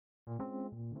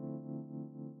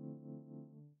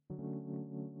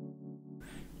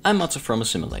I'm Mazze from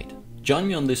Assimilate. Join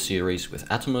me on this series with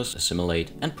Atomos, Assimilate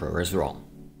and ProRes RAW.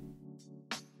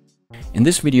 In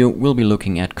this video we'll be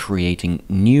looking at creating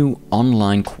new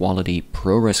online quality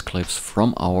ProRes clips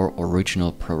from our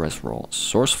original ProRes RAW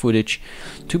source footage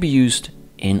to be used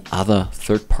in other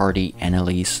third-party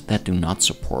NLEs that do not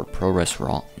support ProRes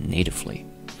RAW natively.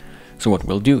 So what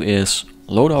we'll do is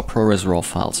load our ProRes RAW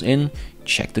files in,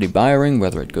 check the debugging,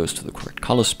 whether it goes to the correct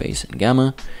color space and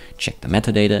gamma, check the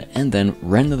metadata, and then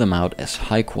render them out as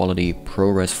high-quality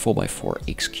ProRes 4x4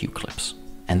 XQ clips.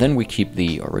 And then we keep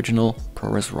the original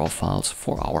ProRes RAW files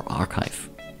for our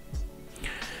archive.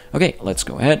 Okay, let's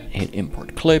go ahead, hit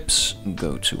import clips,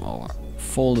 go to our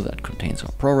folder that contains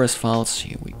our ProRes files.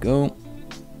 Here we go.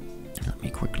 Let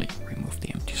me quickly remove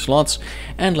the empty slots,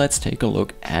 and let's take a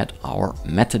look at our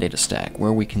metadata stack,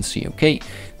 where we can see, okay,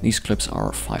 these clips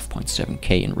are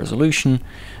 5.7K in resolution,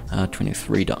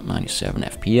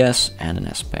 23.97 FPS, and an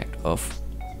aspect of,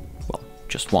 well,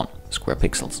 just 1 square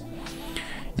pixels.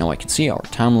 Now I can see our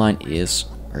timeline is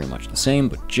very much the same,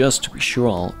 but just to be sure,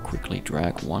 I'll quickly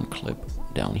drag one clip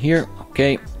down here.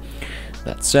 Okay,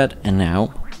 that's set, and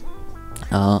now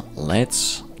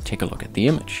let's take a look at the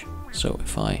image. So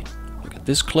if I look at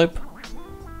this clip,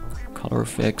 color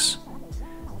effects,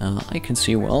 I can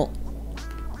see, well,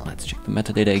 let's check the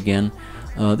metadata again.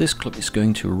 This clip is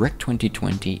going to Rec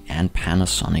 2020 and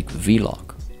Panasonic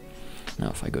Vlog. Now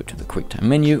if I go to the QuickTime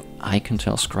menu, I can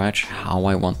tell Scratch how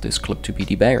I want this clip to be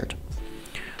debayered.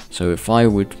 So if I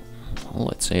would, well,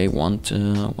 let's say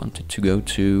wanted to go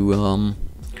to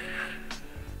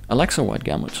Alexa wide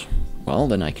gamut, well,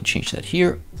 then I can change that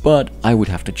here, but I would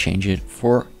have to change it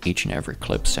for each and every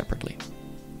clip separately.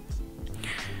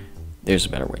 There's a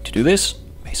better way to do this.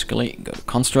 Basically, go to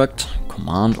Construct,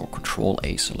 Command or Control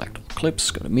A, select all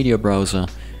clips, go to Media Browser,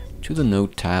 to the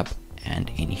Node tab, and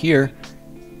in here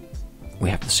we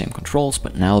have the same controls,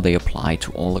 but now they apply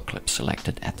to all the clips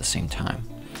selected at the same time.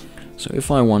 So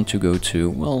if I want to go to,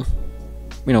 well,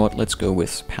 you know what, let's go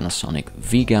with Panasonic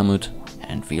vgamut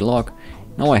and vlog.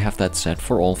 Now I have that set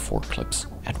for all 4 clips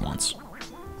at once.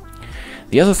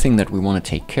 The other thing that we want to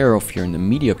take care of here in the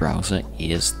media browser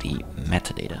is the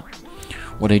metadata.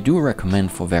 What I do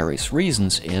recommend for various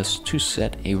reasons is to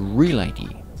set a real ID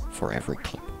for every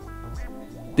clip.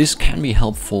 This can be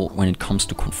helpful when it comes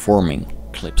to conforming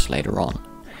clips later on.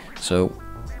 So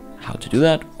how to do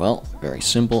that? Well, very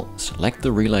simple. Select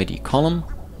the real ID column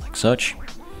like such,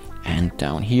 and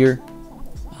down here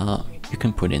you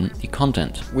can put in the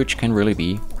content, which can really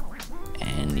be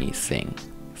anything.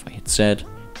 If I hit set,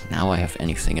 now I have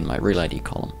anything in my real ID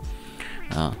column.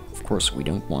 Of course, we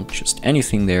don't want just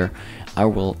anything there. I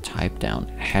will type down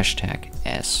hashtag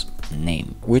as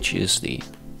name, which is the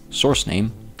source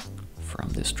name from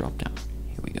this dropdown.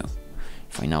 Here we go.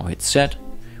 If I now hit set,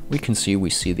 we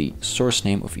see the source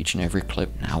name of each and every clip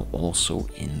now also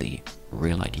in the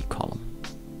real ID column.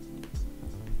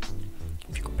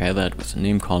 If you compare that with the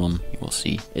name column, you will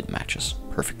see it matches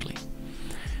perfectly.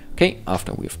 Okay,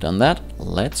 after we've done that,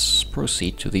 let's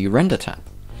proceed to the render tab.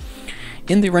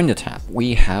 In the render tab,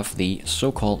 we have the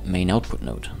so-called main output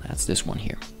node. That's this one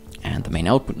here. And the main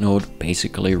output node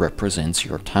basically represents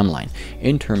your timeline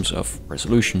in terms of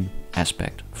resolution,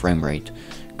 aspect, frame rate,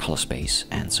 color space,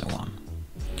 and so on.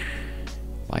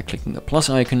 By clicking the plus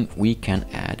icon, we can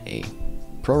add a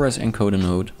ProRes encoder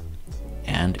node.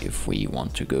 And if we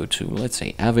want to go to, let's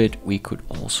say, Avid, we could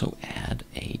also add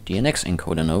a DNX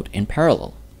encoder node in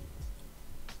parallel.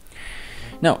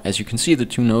 Now, as you can see, the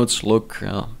two nodes look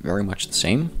very much the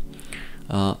same.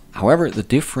 However, the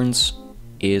difference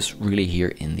is really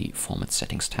here in the Format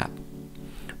Settings tab.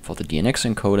 For the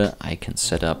DNX encoder, I can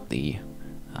set up the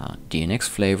DNX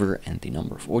flavor and the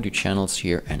number of audio channels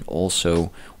here, and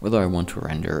also whether I want to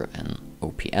render an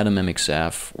OP Atom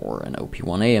MXF or an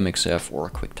OP1A MXF or a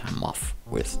QuickTime MOV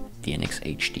with DNX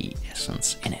HD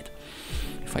Essence in it.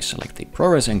 If I select the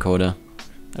ProRes encoder,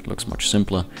 that looks much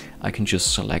simpler. I can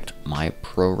just select my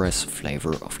ProRes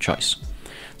flavor of choice.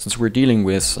 Since we're dealing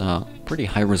with pretty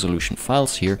high resolution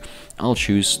files here, I'll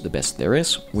choose the best there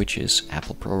is, which is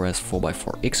Apple ProRes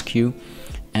 4x4 XQ,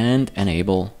 and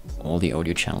enable all the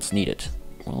audio channels needed.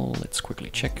 Well, let's quickly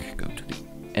check. Go to the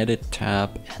Edit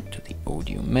tab and to the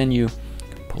Audio menu.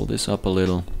 Pull this up a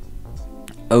little.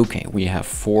 Okay, we have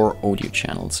 4 audio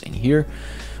channels in here,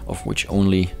 of which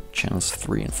only channels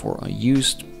 3 and 4 are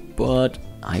used, but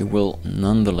I will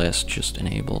nonetheless just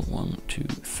enable 1, 2,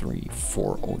 3,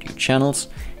 4 audio channels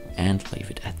and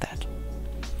leave it at that.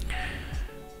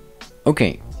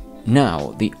 Okay,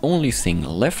 now the only thing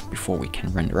left before we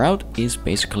can render out is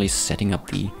basically setting up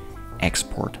the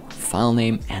export file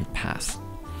name and path.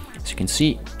 As you can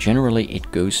see, generally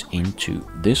it goes into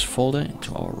this folder,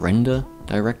 into our render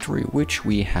directory, which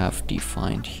we have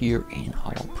defined here in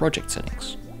our project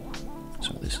settings.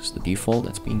 So this is the default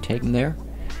that's being taken there.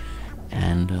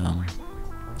 And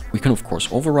we can of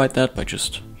course override that by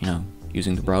just,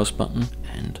 using the browse button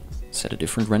and set a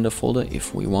different render folder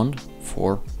if we want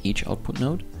for each output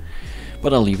node.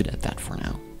 But I'll leave it at that for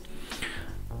now.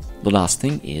 The last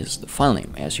thing is the file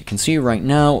name. As you can see right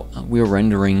now, we're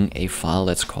rendering a file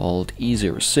that's called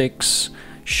E06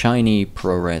 shiny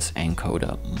ProRes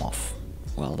encoder MOV.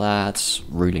 Well, that's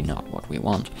really not what we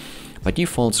want. By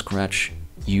default, Scratch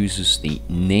uses the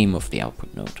name of the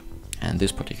output node. And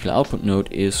this particular output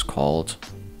node is called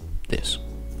this.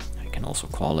 I can also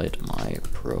call it my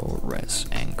ProRes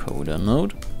encoder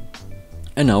node.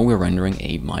 And now we're rendering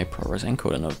a my ProRes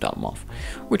encoder node.mov,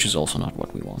 which is also not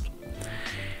what we want.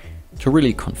 To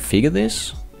really configure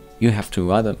this, you have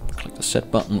to either click the set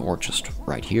button or just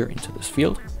right here into this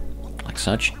field, like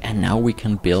such, and now we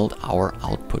can build our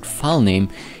output file name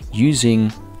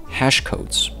using hash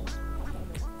codes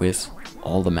with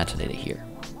all the metadata here.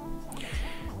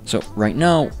 So right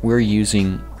now we're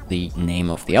using the name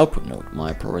of the output node,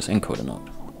 my ProRes encoder node,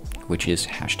 which is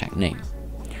hashtag name.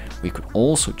 We could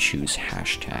also choose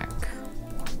hashtag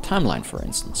timeline, for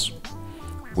instance,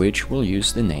 which will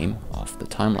use the name of the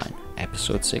timeline,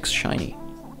 episode 6 shiny.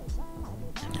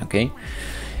 Okay,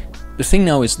 the thing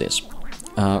now is this.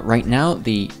 Right now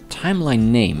the timeline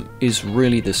name is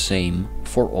really the same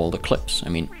for all the clips. I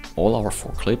mean, all our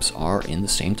 4 clips are in the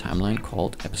same timeline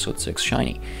called episode 6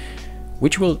 shiny,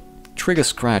 which will trigger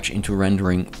Scratch into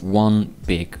rendering one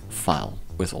big file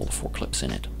with all the 4 clips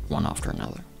in it, one after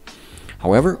another.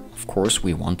 However, of course,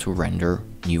 we want to render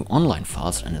new online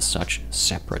files and as such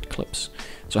separate clips.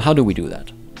 So how do we do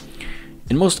that?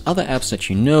 In most other apps that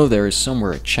you know, there is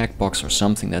somewhere a checkbox or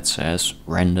something that says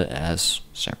render as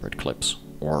separate clips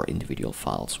or individual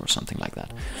files or something like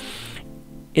that.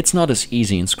 It's not as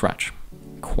easy in Scratch,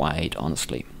 quite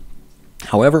honestly.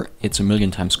 However, it's a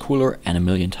million times cooler and a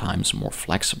million times more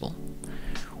flexible.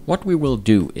 What we will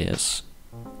do is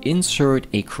insert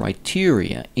a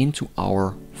criteria into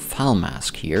our file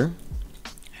mask here,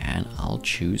 and I'll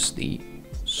choose the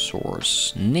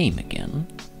source name again,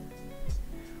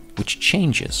 which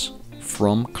changes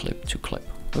from clip to clip.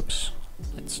 Oops,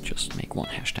 let's just make one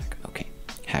hashtag. Okay,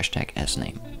 hashtag as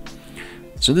name.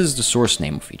 So this is the source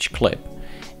name of each clip,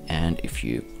 and if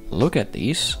you look at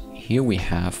these, here we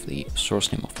have the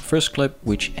source name of the first clip,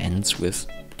 which ends with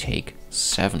take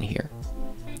 7 here.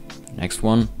 The next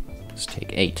one is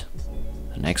take 8.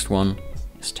 The next one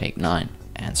is take 9,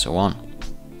 and so on.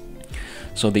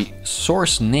 So the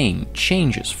source name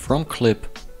changes from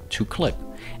clip to clip,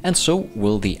 and so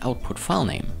will the output file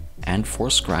name, and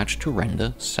force Scratch to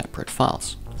render separate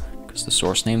files, because the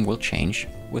source name will change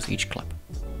with each clip.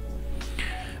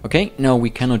 Okay, now we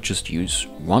cannot just use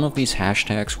one of these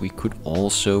hashtags, we could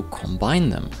also combine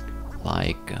them.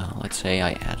 Like, let's say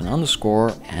I add an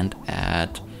underscore and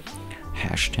add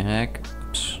hashtag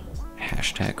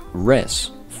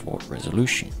res for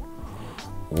resolution.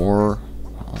 Or,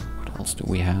 well, what else do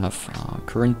we have?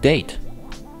 Current date.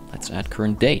 Let's add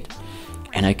current date.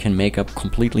 And I can make up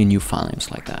completely new file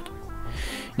names like that.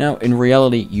 Now, in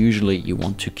reality, usually you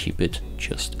want to keep it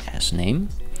just as name.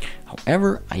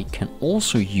 However, I can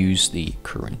also use the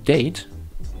current date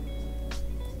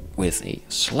with a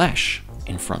slash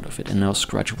in front of it. And now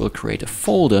Scratch will create a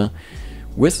folder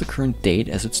with the current date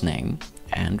as its name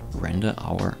and render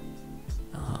our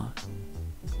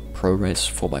ProRes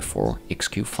 4x4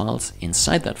 XQ files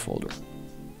inside that folder.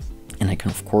 And I can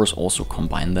of course also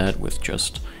combine that with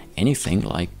just anything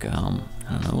like, I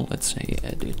don't know, let's say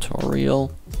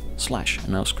editorial slash, and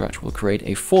now Scratch will create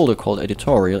a folder called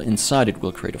editorial. Inside it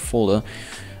will create a folder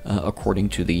according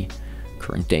to the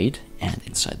current date, and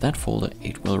inside that folder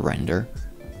it will render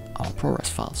our ProRes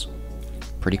files.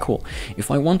 Pretty cool.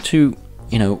 If I want to,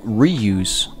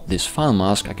 reuse this file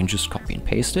mask, I can just copy and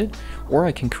paste it, or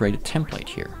I can create a template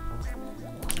here.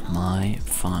 My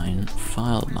fine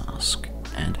file mask,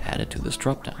 and add it to this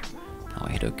dropdown. Now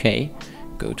I hit OK,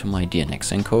 go to my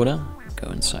DNX encoder,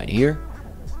 go inside here,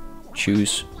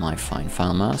 choose my fine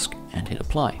file mask and hit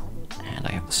apply. And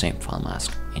I have the same file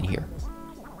mask in here.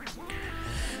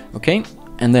 Okay,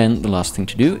 and then the last thing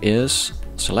to do is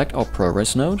select our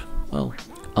ProRes node. Well,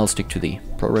 I'll stick to the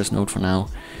ProRes node for now.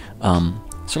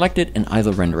 Select it and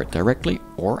either render it directly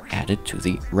or add it to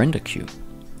the render queue.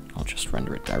 I'll just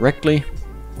render it directly,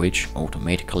 which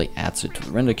automatically adds it to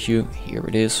the render queue. Here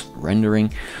it is,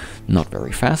 rendering. Not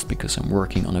very fast because I'm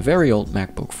working on a very old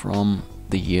MacBook from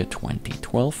the year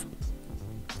 2012,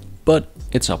 but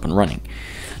it's up and running.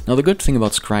 Now the good thing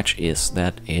about Scratch is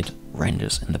that it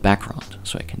renders in the background.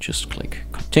 So I can just click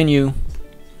Continue,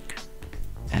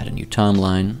 add a new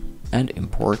timeline, and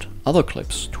import other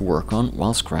clips to work on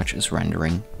while Scratch is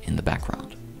rendering in the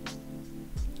background.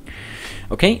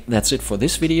 Okay, that's it for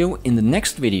this video. In the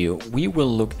next video, we will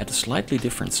look at a slightly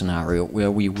different scenario where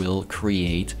we will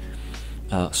create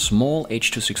small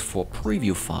H.264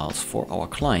 preview files for our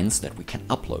clients that we can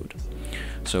upload.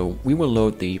 So we will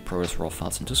load the ProRes RAW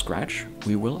files into Scratch.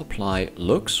 We will apply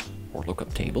looks or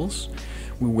lookup tables.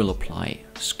 We will apply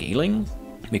scaling,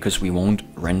 because we won't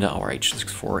render our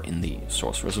H.264 in the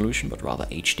source resolution, but rather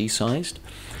HD sized.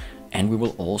 And we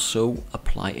will also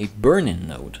apply a burn-in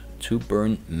node to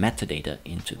burn metadata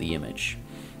into the image,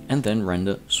 and then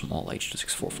render small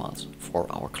H.264 files for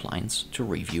our clients to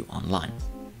review online.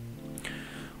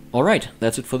 Alright,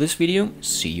 that's it for this video.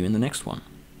 See you in the next one.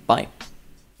 Bye!